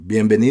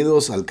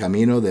Bienvenidos al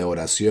camino de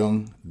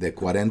oración de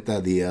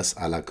 40 días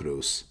a la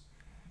cruz.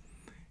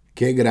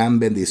 Qué gran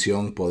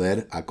bendición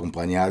poder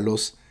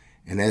acompañarlos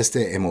en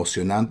este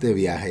emocionante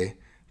viaje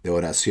de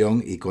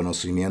oración y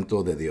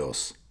conocimiento de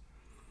Dios.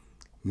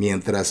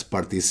 Mientras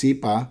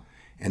participa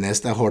en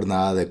esta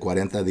jornada de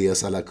 40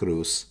 días a la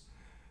cruz,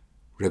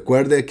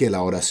 recuerde que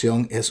la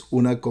oración es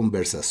una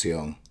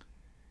conversación,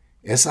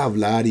 es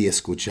hablar y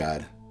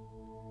escuchar.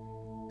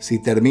 Si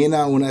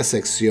termina una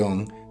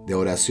sección de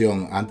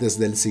oración antes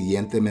del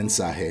siguiente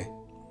mensaje,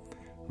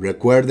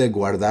 recuerde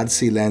guardar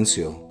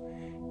silencio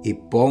y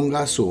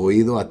ponga su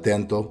oído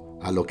atento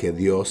a lo que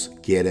Dios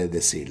quiere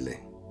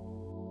decirle.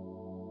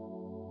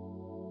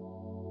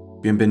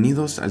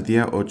 Bienvenidos al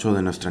día 8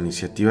 de nuestra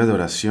iniciativa de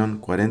oración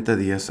 40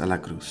 días a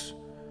la cruz.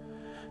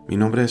 Mi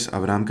nombre es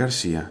Abraham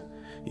García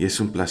y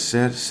es un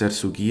placer ser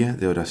su guía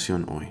de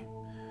oración hoy.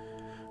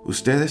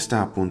 Usted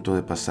está a punto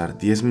de pasar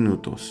 10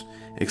 minutos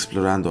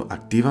explorando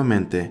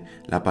activamente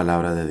la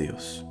palabra de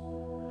Dios.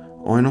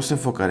 Hoy nos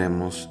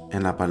enfocaremos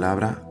en la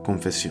palabra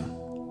confesión.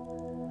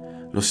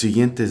 Los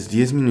siguientes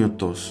 10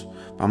 minutos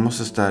vamos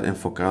a estar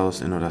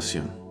enfocados en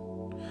oración.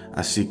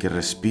 Así que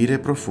respire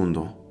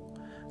profundo,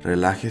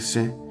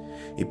 relájese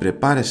y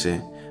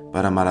prepárese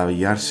para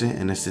maravillarse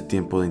en este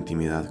tiempo de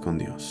intimidad con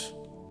Dios.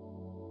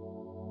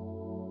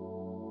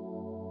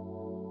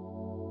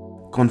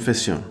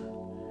 Confesión.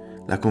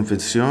 La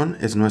confesión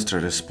es nuestra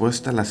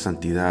respuesta a la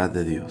santidad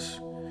de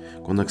Dios.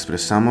 Cuando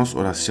expresamos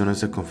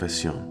oraciones de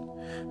confesión,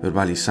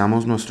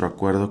 verbalizamos nuestro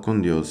acuerdo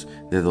con Dios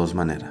de dos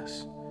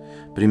maneras.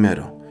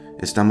 Primero,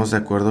 estamos de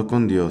acuerdo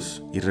con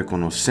Dios y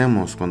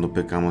reconocemos cuando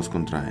pecamos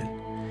contra Él.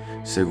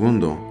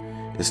 Segundo,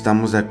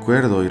 estamos de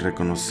acuerdo y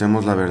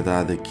reconocemos la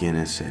verdad de quién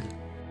es Él.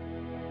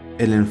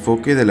 El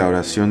enfoque de la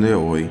oración de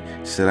hoy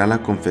será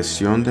la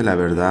confesión de la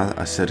verdad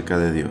acerca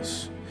de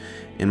Dios.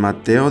 En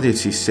Mateo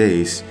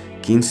 16,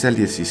 15 al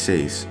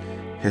 16,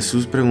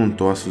 Jesús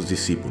preguntó a sus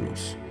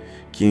discípulos,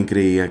 ¿quién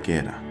creía que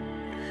era?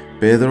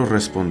 Pedro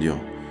respondió,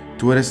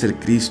 tú eres el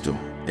Cristo,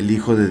 el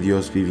Hijo de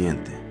Dios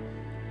viviente.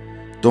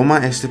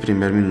 Toma este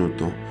primer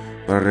minuto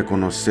para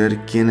reconocer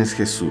quién es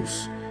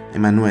Jesús,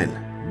 Emmanuel,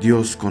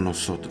 Dios con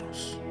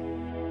nosotros.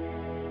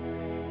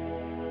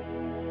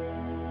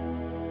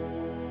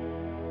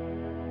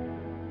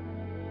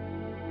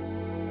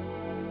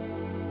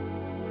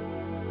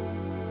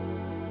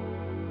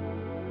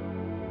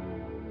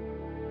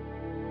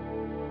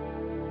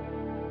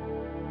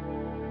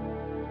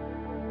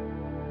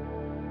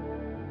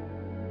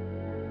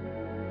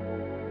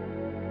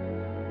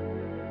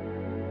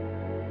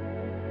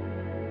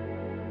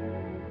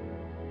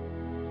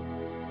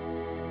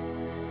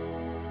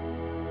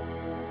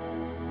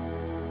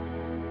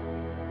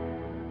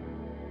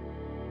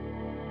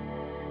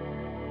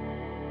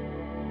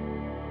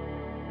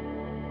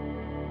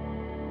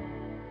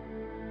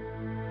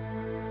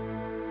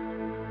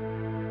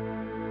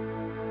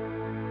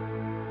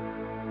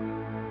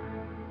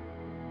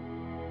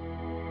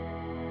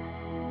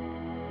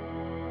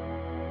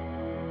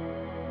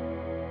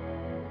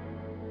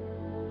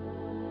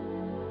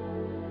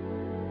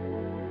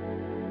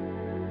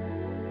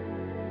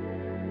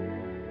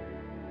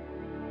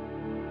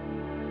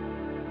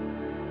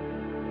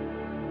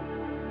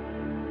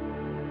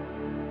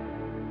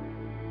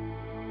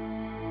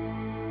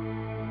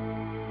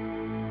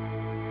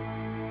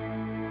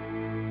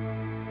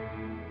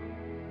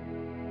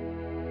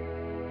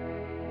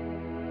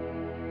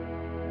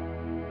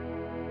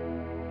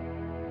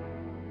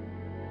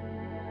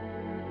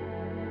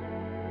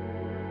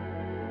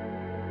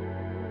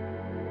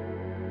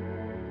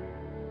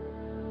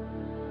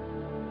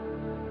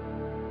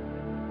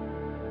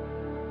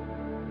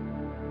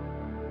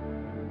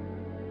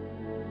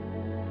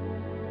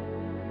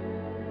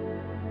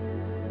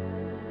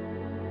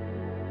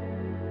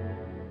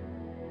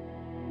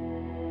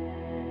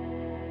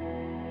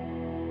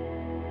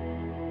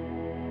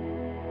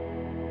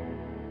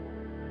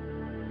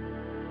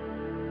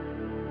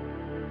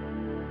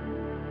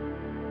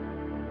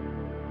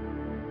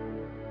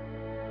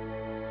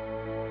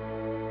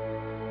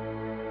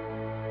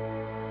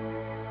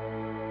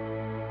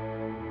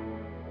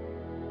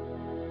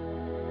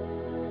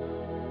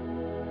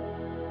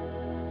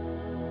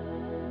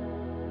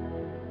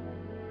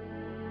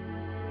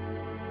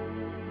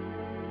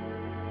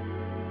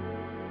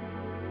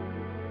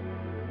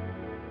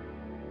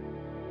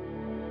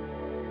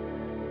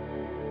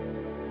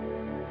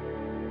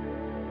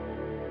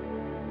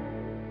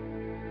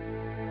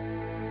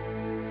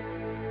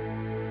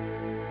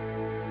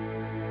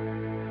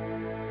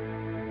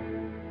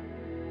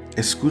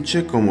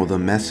 Escuche cómo The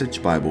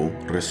Message Bible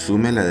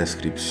resume la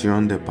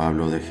descripción de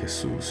Pablo de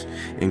Jesús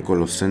en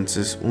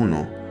Colosenses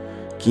 1,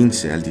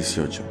 15 al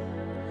 18.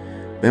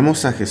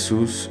 Vemos a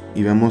Jesús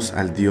y vemos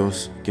al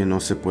Dios que no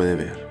se puede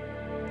ver.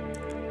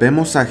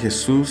 Vemos a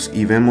Jesús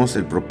y vemos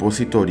el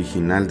propósito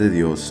original de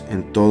Dios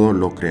en todo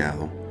lo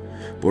creado,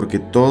 porque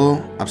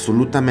todo,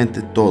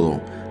 absolutamente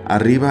todo,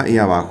 arriba y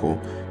abajo,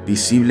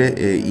 visible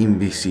e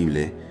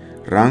invisible,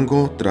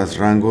 rango tras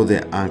rango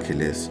de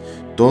ángeles,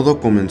 Todo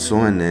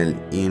comenzó en Él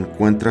y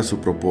encuentra su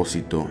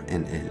propósito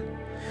en Él.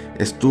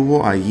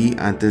 Estuvo allí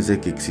antes de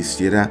que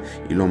existiera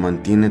y lo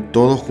mantiene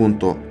todo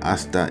junto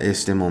hasta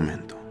este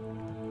momento.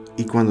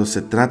 Y cuando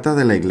se trata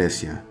de la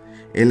iglesia,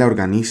 Él la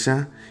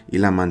organiza y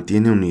la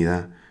mantiene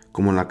unida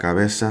como la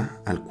cabeza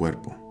al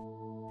cuerpo.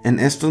 En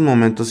estos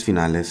momentos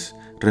finales,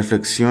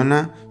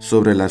 reflexiona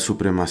sobre la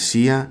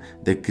supremacía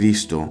de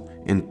Cristo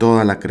en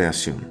toda la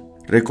creación.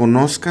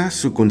 Reconozca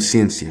su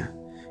conciencia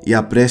y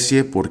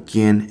aprecie por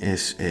quién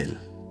es Él.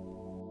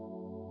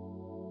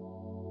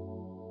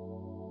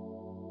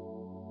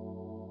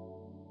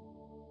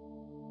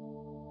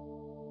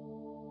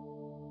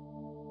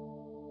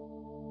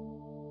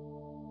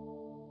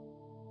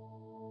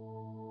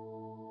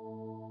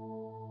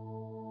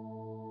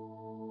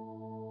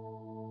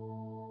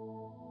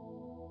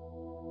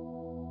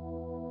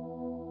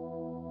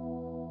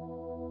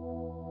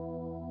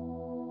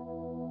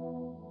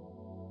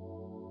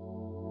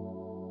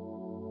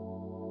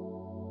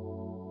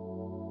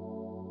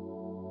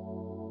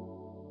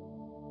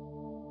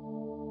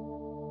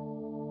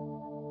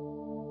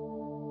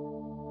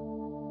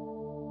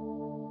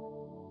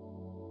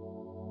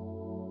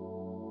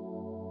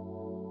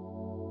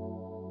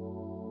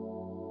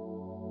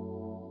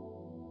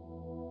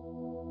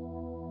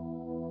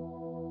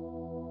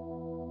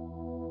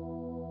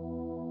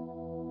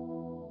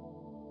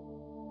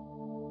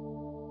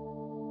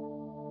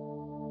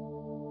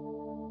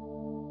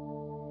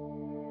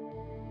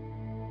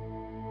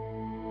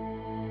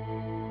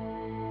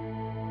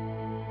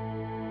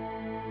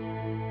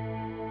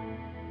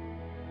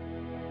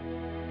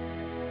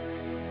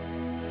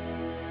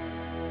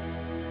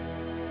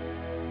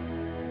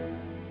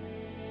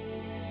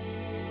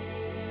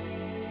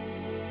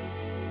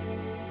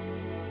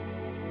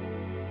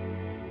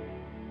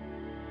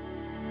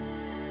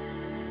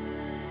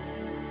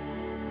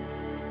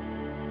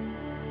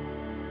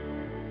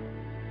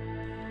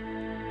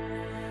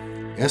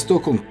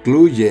 Esto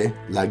concluye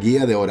la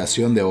guía de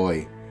oración de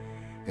hoy.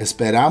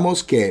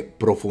 Esperamos que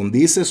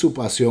profundice su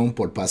pasión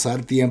por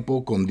pasar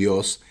tiempo con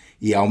Dios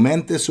y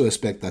aumente su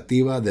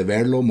expectativa de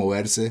verlo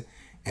moverse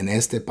en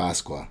este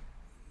Pascua.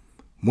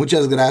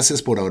 Muchas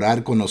gracias por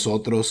orar con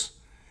nosotros.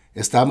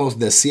 Estamos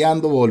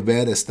deseando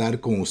volver a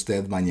estar con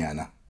usted mañana.